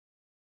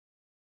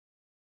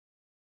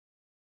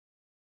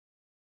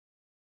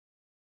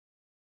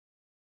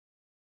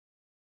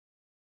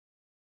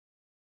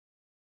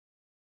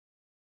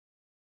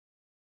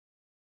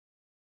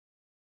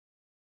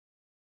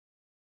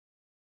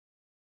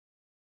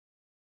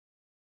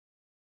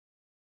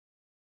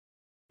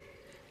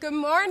Good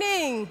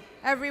morning,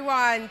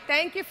 everyone.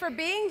 Thank you for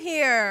being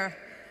here.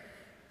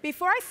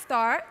 Before I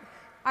start,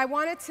 I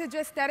wanted to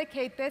just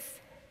dedicate this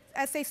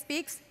essay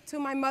speaks to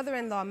my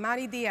mother-in-law,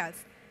 Mari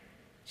Diaz.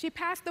 She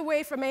passed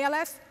away from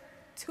ALS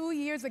 2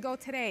 years ago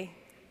today.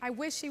 I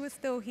wish she was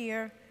still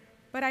here,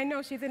 but I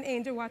know she's an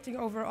angel watching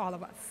over all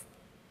of us.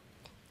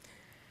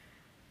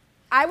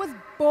 I was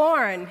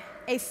born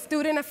a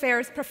student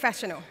affairs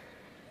professional.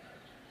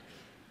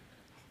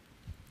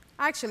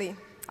 Actually,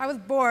 I was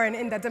born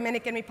in the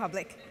Dominican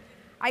Republic.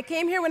 I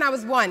came here when I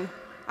was 1,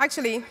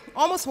 actually,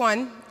 almost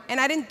 1, and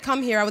I didn't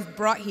come here, I was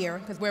brought here,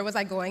 because where was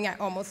I going at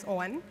almost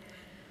 1?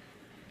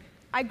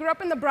 I grew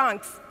up in the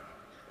Bronx,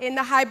 in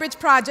the High Bridge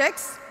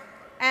projects,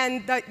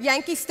 and the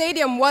Yankee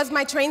Stadium was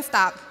my train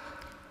stop.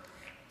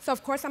 So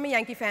of course I'm a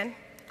Yankee fan.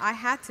 I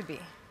had to be.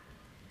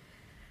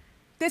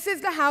 This is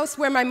the house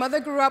where my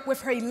mother grew up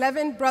with her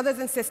 11 brothers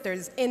and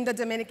sisters in the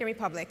Dominican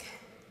Republic.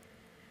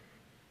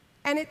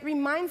 And it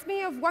reminds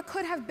me of what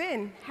could have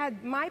been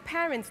had my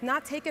parents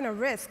not taken a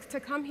risk to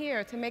come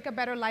here to make a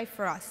better life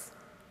for us.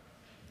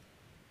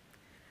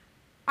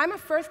 I'm a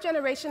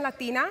first-generation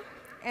Latina,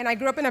 and I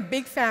grew up in a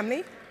big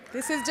family.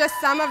 This is just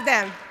some of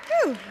them.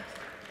 Whew.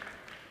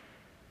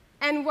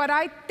 And what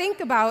I think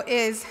about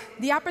is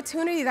the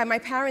opportunity that my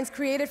parents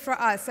created for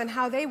us and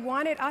how they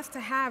wanted us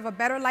to have a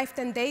better life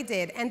than they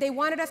did. And they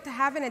wanted us to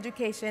have an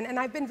education. And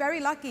I've been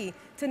very lucky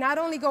to not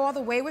only go all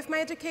the way with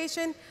my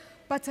education,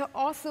 but to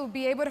also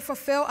be able to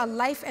fulfill a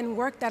life and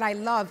work that I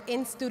love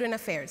in student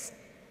affairs.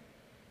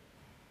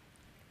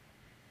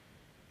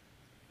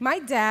 My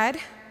dad,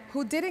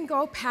 who didn't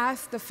go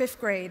past the 5th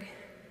grade,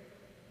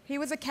 he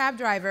was a cab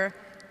driver,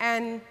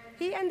 and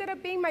he ended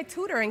up being my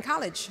tutor in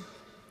college.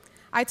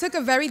 I took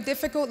a very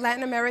difficult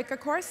Latin America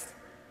course,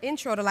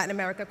 Intro to Latin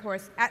America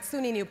course, at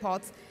SUNY New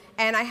Paltz,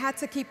 and I had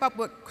to keep up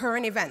with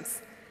current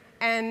events.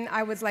 And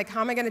I was like,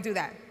 how am I going to do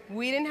that?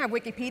 We didn't have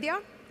Wikipedia.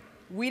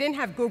 We didn't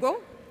have Google.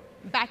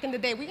 Back in the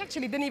day, we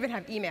actually didn't even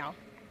have email.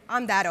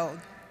 I'm that old.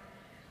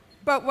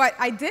 But what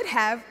I did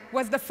have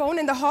was the phone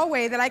in the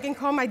hallway that I can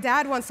call my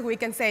dad once a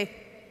week and say,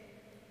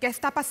 ¿Qué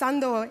está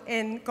pasando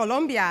en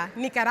Colombia,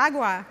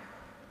 Nicaragua,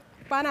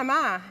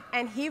 Panama?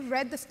 And he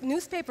read the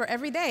newspaper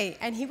every day,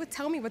 and he would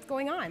tell me what's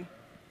going on.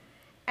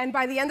 And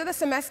by the end of the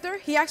semester,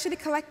 he actually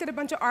collected a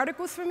bunch of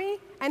articles for me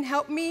and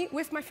helped me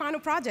with my final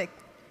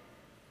project.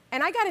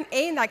 And I got an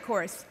A in that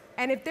course.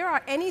 And if there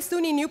are any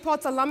SUNY New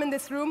Paltz alum in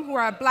this room who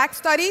are Black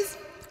Studies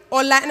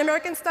or Latin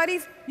American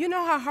Studies, you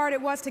know how hard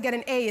it was to get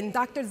an A in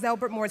Dr.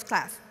 Zelbert Moore's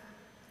class.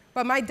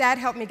 But my dad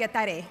helped me get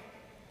that A.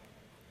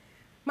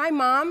 My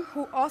mom,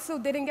 who also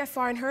didn't get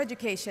far in her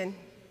education,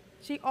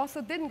 she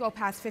also didn't go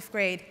past 5th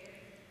grade,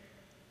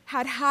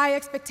 had high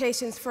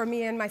expectations for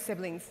me and my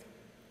siblings.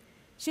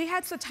 She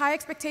had such high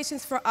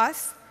expectations for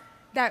us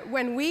that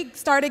when we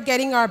started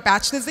getting our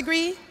bachelor's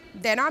degree,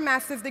 then our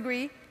master's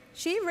degree,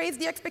 she raised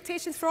the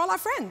expectations for all our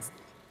friends.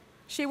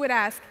 She would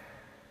ask,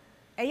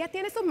 ella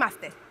tiene su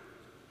máster.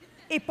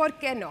 ¿Y por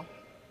qué no?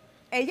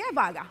 Ella es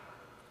vaga.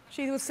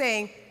 She was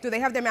saying, do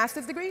they have their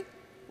master's degree?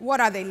 What,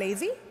 are they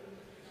lazy?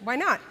 Why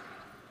not?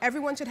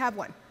 Everyone should have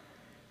one.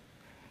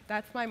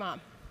 That's my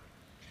mom.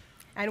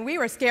 And we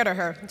were scared of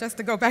her, just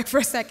to go back for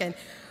a second.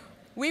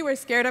 We were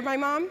scared of my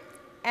mom,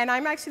 and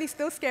I'm actually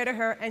still scared of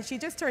her, and she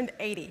just turned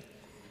 80.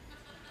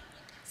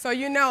 So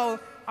you know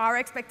our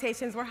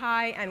expectations were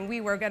high, and we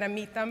were going to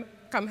meet them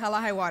come hell or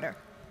high water.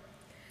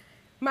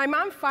 My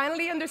mom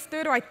finally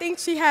understood, or I think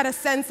she had a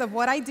sense of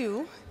what I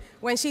do,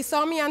 when she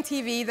saw me on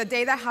TV the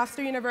day that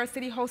Hofstra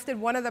University hosted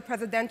one of the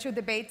presidential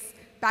debates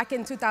back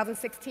in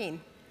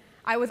 2016.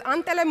 I was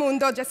on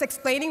Telemundo just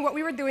explaining what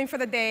we were doing for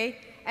the day,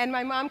 and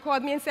my mom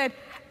called me and said,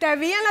 "Te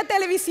vi en la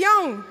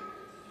televisión.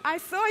 I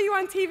saw you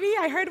on TV.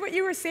 I heard what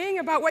you were saying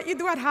about what you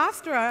do at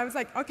Hofstra." I was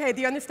like, okay,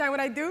 do you understand what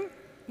I do?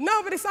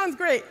 No, but it sounds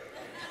great.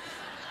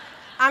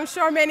 I'm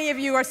sure many of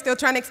you are still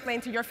trying to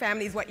explain to your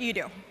families what you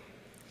do.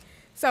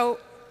 So,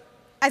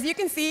 as you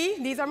can see,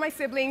 these are my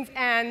siblings,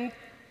 and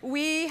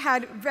we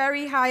had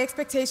very high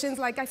expectations,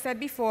 like I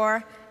said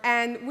before,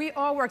 and we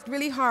all worked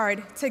really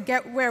hard to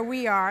get where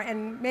we are,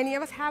 and many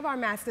of us have our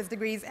master's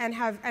degrees and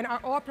are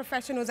all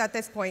professionals at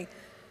this point.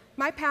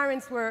 My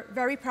parents were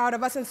very proud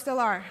of us and still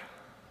are.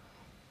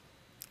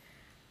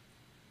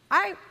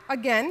 I,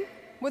 again,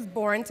 was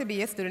born to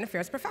be a student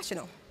affairs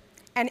professional.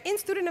 And in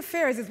student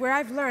affairs is where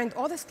I've learned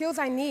all the skills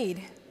I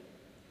need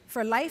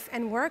for life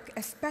and work,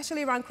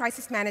 especially around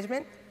crisis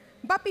management.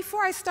 But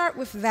before I start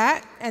with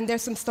that, and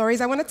there's some stories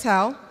I want to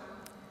tell,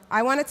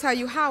 I want to tell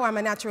you how I'm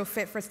a natural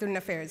fit for student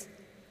affairs.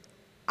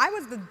 I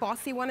was the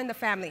bossy one in the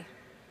family.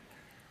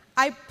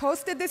 I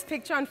posted this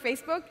picture on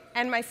Facebook,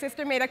 and my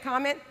sister made a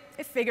comment,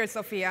 "It figures,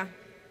 Sofia,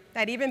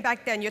 that even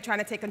back then you're trying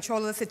to take control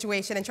of the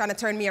situation and trying to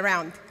turn me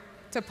around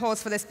to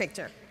pose for this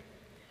picture."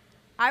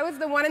 I was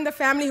the one in the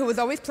family who was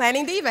always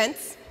planning the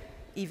events.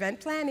 Event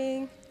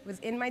planning was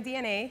in my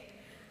DNA.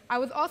 I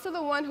was also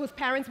the one whose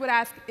parents would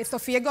ask, "Is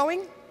Sofia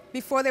going?"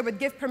 before they would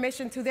give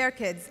permission to their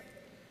kids.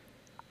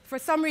 For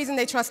some reason,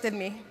 they trusted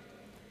me.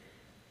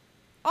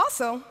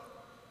 Also,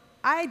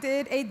 I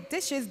did a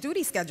dishes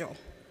duty schedule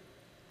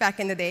back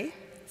in the day.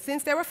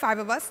 since there were 5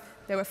 of us,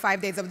 there were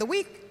 5 days of the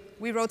week.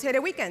 We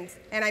rotated weekends,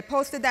 and I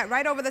posted that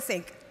right over the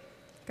sink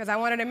because I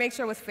wanted to make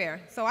sure it was fair.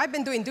 So I've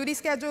been doing duty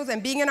schedules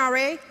and being an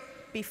RA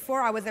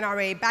before I was an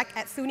RA back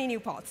at SUNY New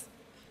Paltz,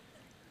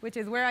 which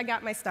is where I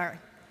got my start.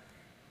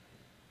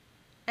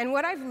 And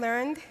what I've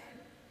learned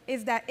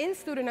is that in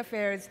student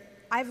affairs,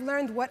 I've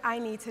learned what I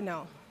need to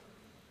know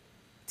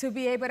to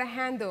be able to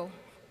handle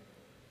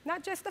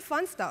not just the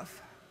fun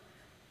stuff,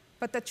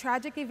 but the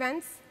tragic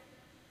events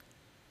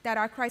that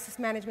our crisis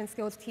management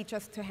skills teach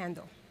us to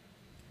handle.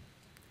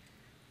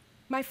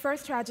 My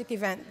first tragic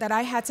event that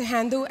I had to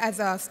handle as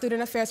a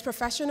student affairs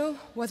professional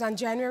was on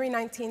January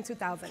 19,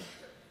 2000.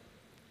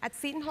 At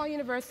Seton Hall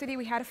University,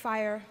 we had a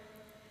fire,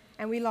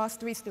 and we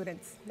lost 3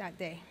 students that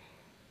day.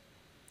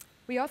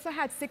 We also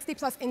had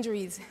 60+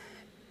 injuries,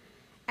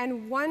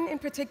 and one in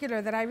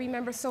particular that I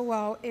remember so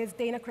well is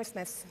Dana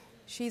Christmas.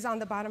 She's on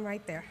the bottom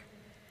right there.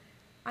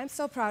 I'm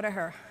so proud of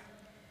her.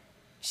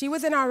 She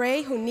was an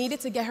RA who needed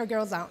to get her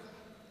girls out,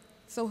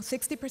 so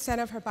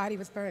 60% of her body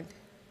was burned.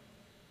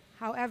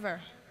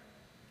 However,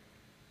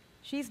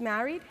 she's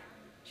married,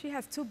 she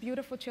has 2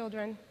 beautiful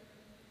children,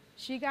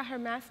 she got her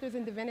master's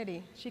in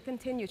divinity, she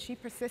continued, she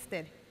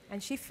persisted,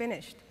 and she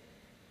finished.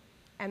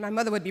 And my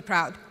mother would be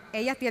proud.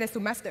 Ella tiene su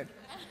máster.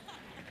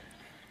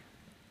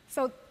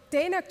 So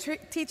Dana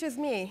teaches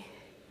me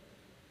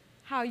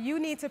how you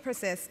need to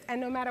persist, and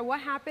no matter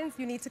what happens,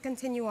 you need to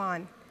continue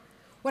on.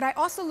 What I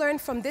also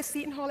learned from this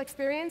Seton Hall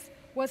experience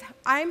was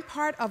I'm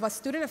part of a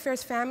student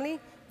affairs family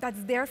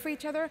that's there for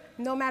each other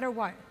no matter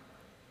what.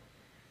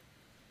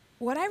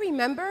 What I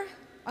remember,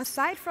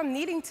 aside from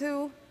needing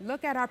to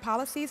look at our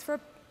policies for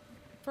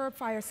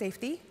fire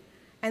safety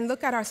and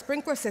look at our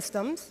sprinkler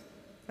systems,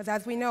 because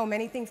as we know,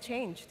 many things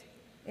changed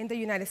in the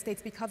United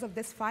States because of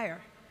this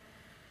fire,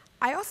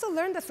 I also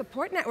learned the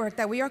support network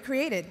that we are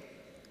created.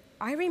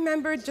 I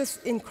remember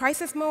just in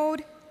crisis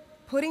mode,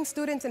 putting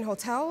students in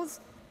hotels,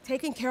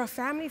 taking care of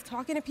families,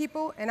 talking to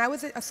people, and I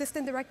was an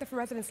assistant director for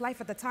residence life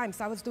at the time,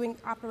 so I was doing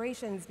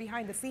operations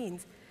behind the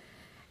scenes.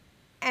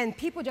 And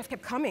people just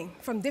kept coming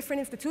from different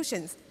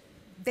institutions.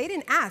 They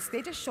didn't ask,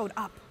 they just showed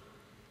up.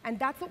 And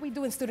that's what we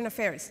do in student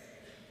affairs.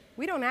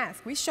 We don't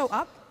ask, we show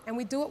up and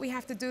we do what we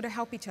have to do to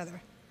help each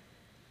other.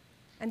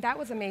 And that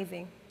was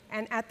amazing.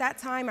 And at that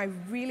time, I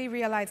really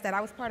realized that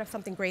I was part of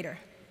something greater,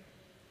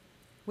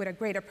 with a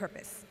greater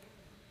purpose.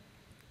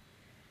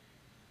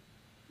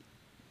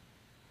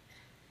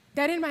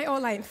 That in my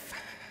own life,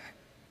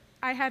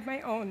 I had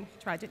my own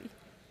tragedy.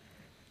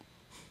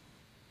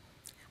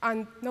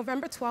 On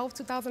November 12,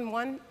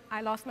 2001,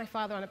 I lost my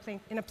father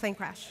in a plane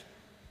crash.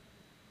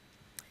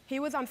 He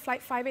was on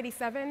flight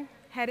 587,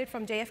 headed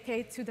from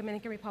JFK to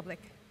Dominican Republic.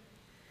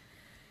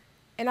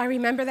 And I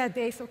remember that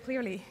day so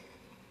clearly.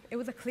 It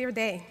was a clear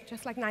day,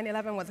 just like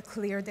 9/11 was a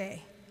clear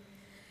day.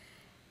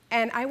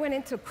 And I went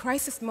into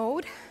crisis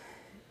mode,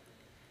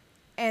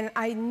 and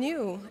I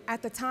knew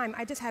at the time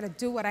I just had to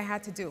do what I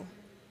had to do.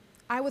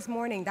 I was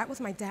mourning. That was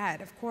my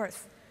dad, of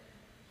course.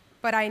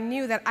 But I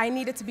knew that I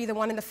needed to be the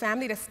one in the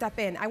family to step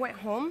in. I went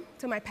home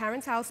to my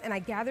parents' house, and I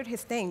gathered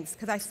his things,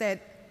 because I said,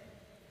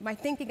 my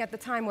thinking at the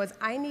time was,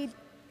 I need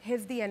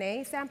his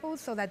DNA samples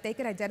so that they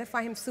could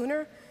identify him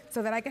sooner,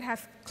 so that I could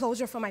have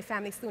closure for my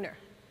family sooner.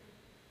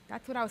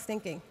 That's what I was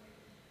thinking.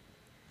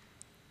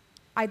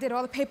 I did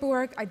all the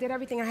paperwork, I did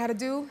everything I had to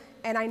do,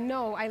 and I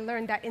know I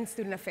learned that in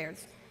student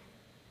affairs.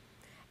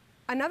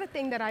 Another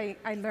thing that I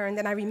learned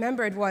and I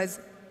remembered was,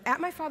 at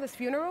my father's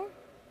funeral,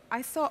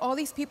 I saw all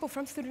these people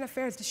from student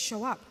affairs just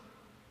show up.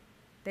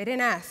 They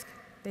didn't ask,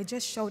 they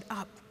just showed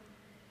up.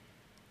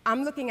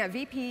 I'm looking at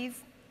VPs,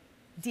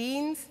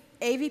 deans,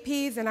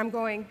 AVPs, and I'm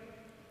going,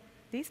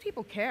 these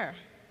people care.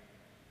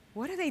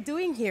 What are they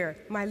doing here?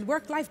 My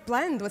work-life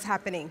blend was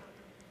happening.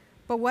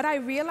 But what I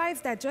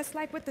realized that just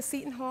like with the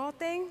Seton Hall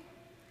thing,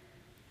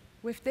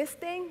 with this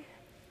thing,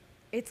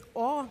 it's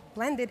all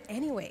blended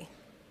anyway.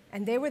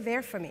 And they were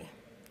there for me.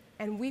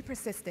 And we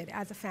persisted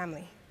as a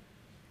family.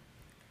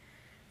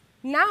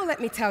 Now let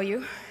me tell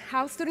you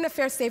how student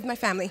affairs saved my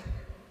family.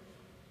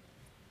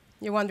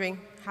 You're wondering,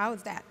 how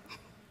is that?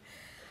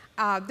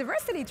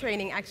 Diversity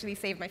training actually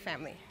saved my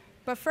family.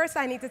 But first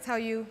I need to tell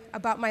you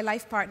about my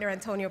life partner,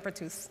 Antonio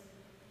Pertuz.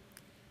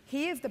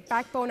 He is the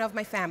backbone of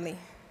my family.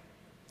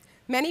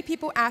 Many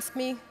people ask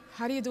me,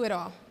 how do you do it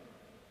all?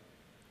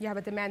 You have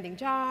a demanding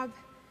job,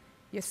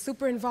 you're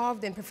super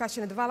involved in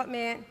professional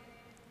development,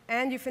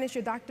 and you finish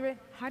your doctorate.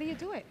 How do you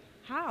do it?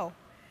 How?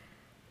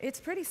 It's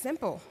pretty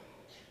simple.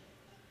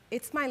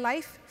 It's my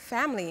life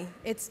family.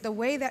 It's the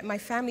way that my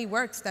family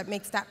works that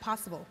makes that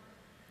possible.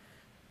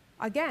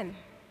 Again,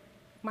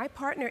 my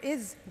partner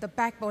is the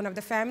backbone of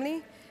the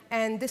family,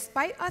 and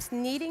despite us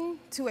needing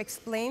to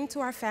explain to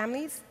our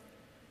families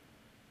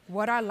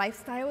what our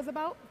lifestyle is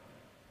about,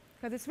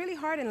 because it's really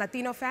hard in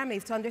Latino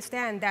families to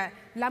understand that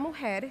la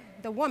mujer,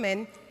 the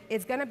woman,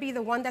 is going to be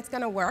the one that's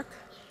going to work,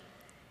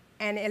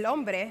 and el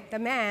hombre, the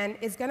man,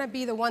 is going to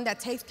be the one that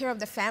takes care of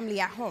the family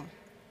at home.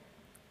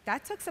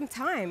 That took some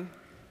time,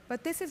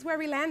 but this is where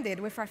we landed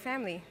with our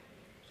family.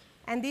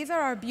 And these are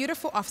our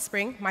beautiful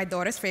offspring, my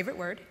daughter's favorite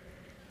word,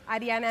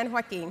 Ariana and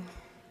Joaquin.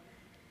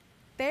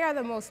 They are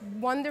the most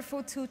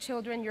wonderful 2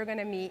 children you're going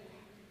to meet,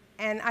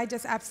 and I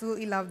just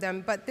absolutely love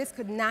them. But this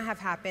could not have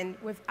happened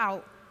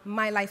without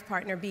my life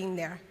partner being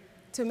there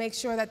to make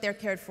sure that they're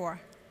cared for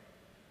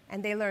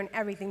and they learn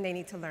everything they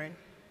need to learn.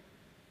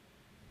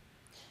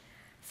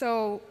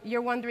 So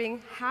you're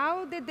wondering,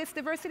 how did this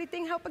diversity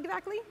thing help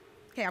exactly?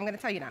 Okay, I'm going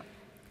to tell you now.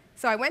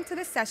 So I went to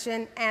this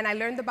session and I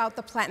learned about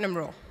the platinum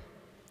rule.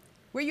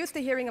 We're used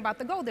to hearing about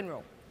the golden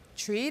rule.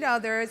 Treat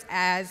others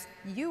as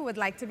you would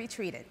like to be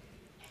treated.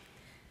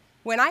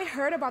 When I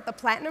heard about the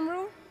platinum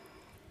rule,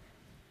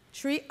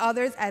 treat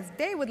others as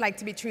they would like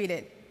to be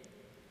treated,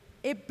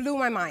 it blew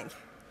my mind.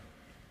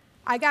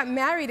 I got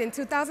married in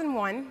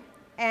 2001,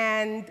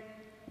 and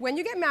when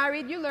you get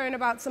married, you learn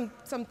about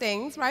some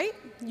things, right?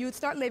 You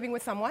start living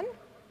with someone,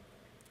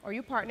 or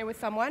you partner with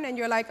someone, and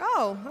you're like,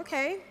 oh,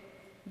 okay,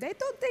 they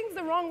do things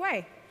the wrong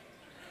way.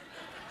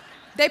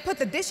 They put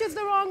the dishes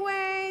the wrong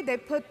way, they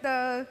put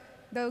the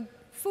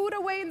food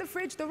away in the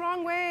fridge the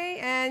wrong way,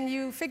 and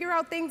you figure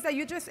out things that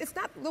it's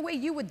not the way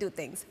you would do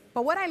things.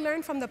 But what I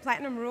learned from the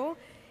platinum rule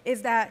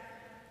is that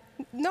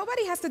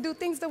nobody has to do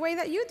things the way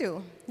that you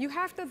do. You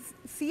have to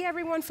see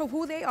everyone for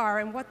who they are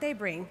and what they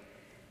bring.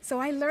 So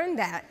I learned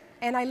that,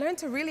 and I learned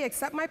to really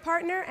accept my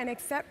partner and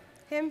accept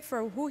him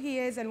for who he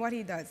is and what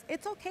he does.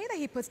 It's okay that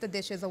he puts the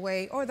dishes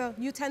away or the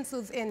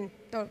utensils in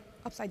the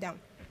upside down.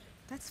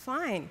 That's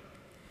fine.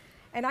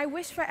 And I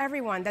wish for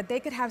everyone that they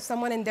could have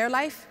someone in their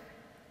life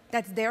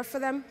that's there for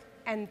them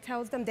and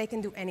tells them they can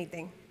do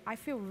anything. I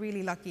feel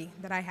really lucky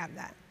that I have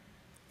that.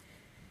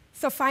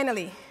 So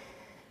finally,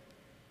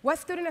 what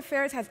Student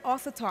Affairs has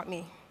also taught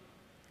me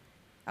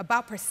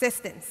about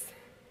persistence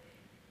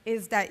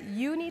is that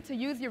you need to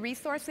use your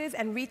resources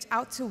and reach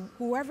out to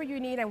whoever you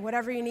need and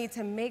whatever you need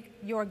to make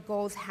your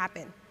goals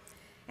happen.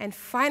 And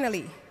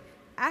finally,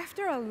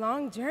 after a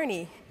long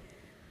journey,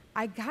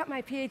 I got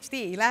my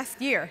Ph.D.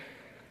 last year.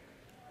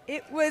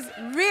 It was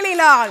really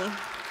long.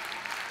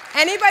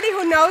 Anybody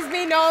who knows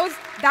me knows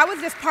that was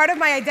just part of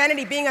my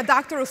identity, being a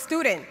doctoral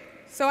student.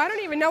 So I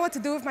don't even know what to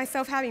do with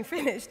myself having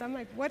finished. I'm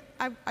like, what?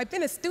 I've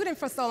been a student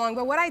for so long,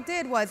 but what I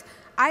did was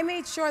I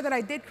made sure that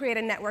I did create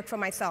a network for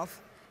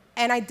myself,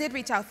 and I did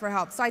reach out for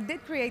help. So I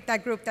did create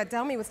that group that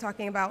Delmi was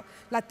talking about,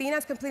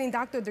 Latinas completing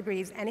doctoral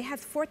degrees, and it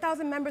has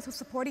 4,000 members who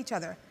support each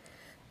other.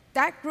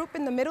 That group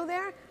in the middle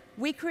there,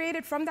 we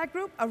created from that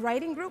group a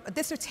writing group, a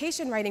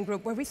dissertation writing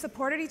group, where we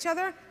supported each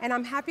other, and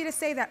I'm happy to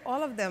say that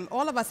all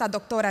of us are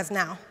doctoras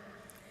now.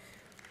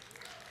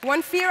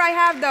 One fear I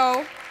have,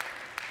 though,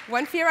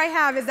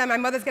 is that my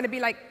mother's going to be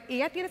like,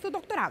 ella tiene su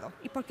doctorado,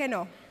 ¿y por qué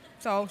no?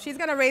 So she's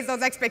going to raise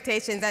those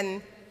expectations, and,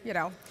 you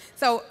know.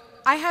 So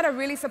I had a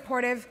really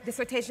supportive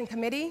dissertation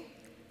committee.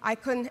 I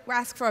couldn't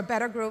ask for a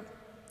better group.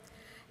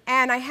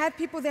 And I had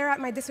people there at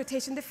my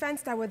dissertation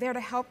defense that were there to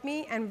help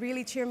me and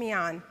really cheer me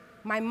on.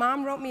 My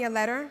mom wrote me a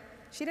letter.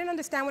 She didn't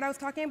understand what I was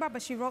talking about,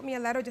 but she wrote me a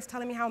letter just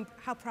telling me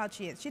how proud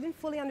she is. She didn't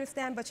fully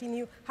understand, but she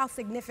knew how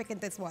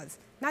significant this was,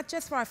 not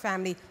just for our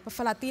family, but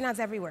for Latinas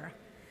everywhere.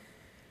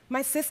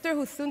 My sister,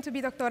 who's soon to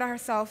be doctora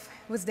herself,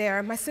 was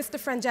there. My sister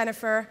friend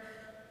Jennifer,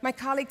 my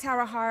colleague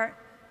Tara Hart,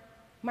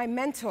 my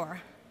mentor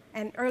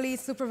and early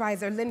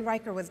supervisor Lynn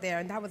Riker was there,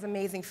 and that was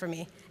amazing for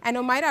me. And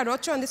Omaira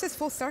Arocho, and this is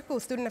full circle,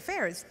 Student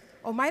Affairs.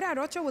 Omaira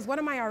Arocho was one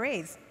of my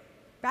RAs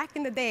back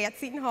in the day at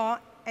Seton Hall,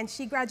 and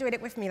she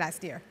graduated with me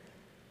last year,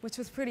 which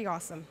was pretty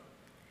awesome.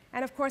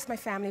 And of course, my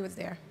family was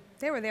there.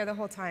 They were there the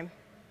whole time.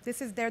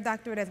 This is their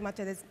doctorate as much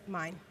as it's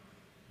mine.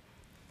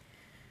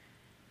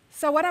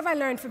 So what have I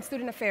learned from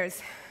Student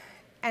Affairs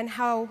and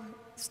how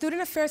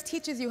Student Affairs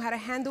teaches you how to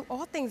handle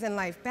all things in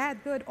life,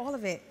 bad, good, all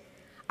of it?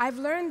 I've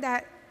learned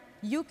that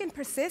you can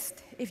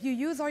persist if you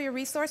use all your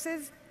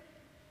resources,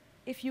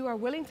 if you are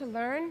willing to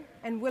learn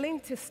and willing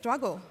to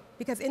struggle,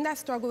 because in that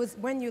struggle is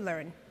when you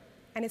learn,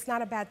 and it's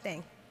not a bad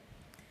thing.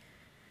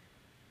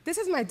 This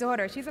is my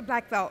daughter. She's a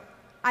black belt.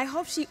 I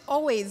hope she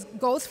always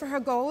goes for her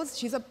goals.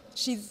 She's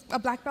a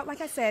black belt, like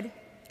I said,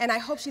 and I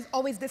hope she's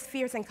always this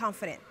fierce and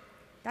confident.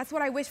 That's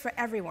what I wish for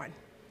everyone.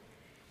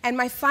 And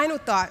my final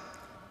thought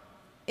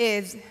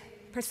is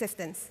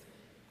persistence,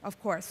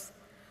 of course.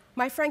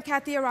 My friend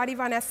Kathy Arati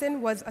Van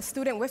Essen was a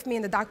student with me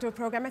in the doctoral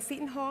program at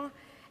Seton Hall,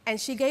 and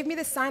she gave me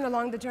this sign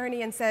along the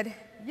journey and said,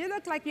 "You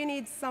look like you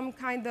need some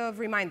kind of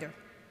reminder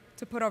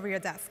to put over your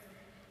desk."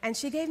 And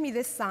she gave me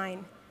this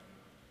sign.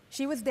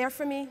 She was there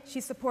for me,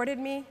 she supported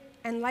me,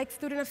 and like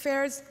Student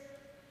Affairs,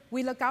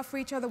 we look out for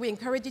each other, we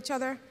encourage each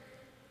other,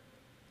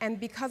 and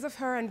because of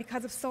her and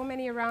because of so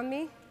many around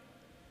me,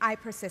 I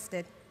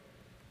persisted.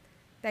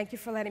 Thank you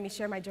for letting me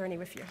share my journey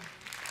with you.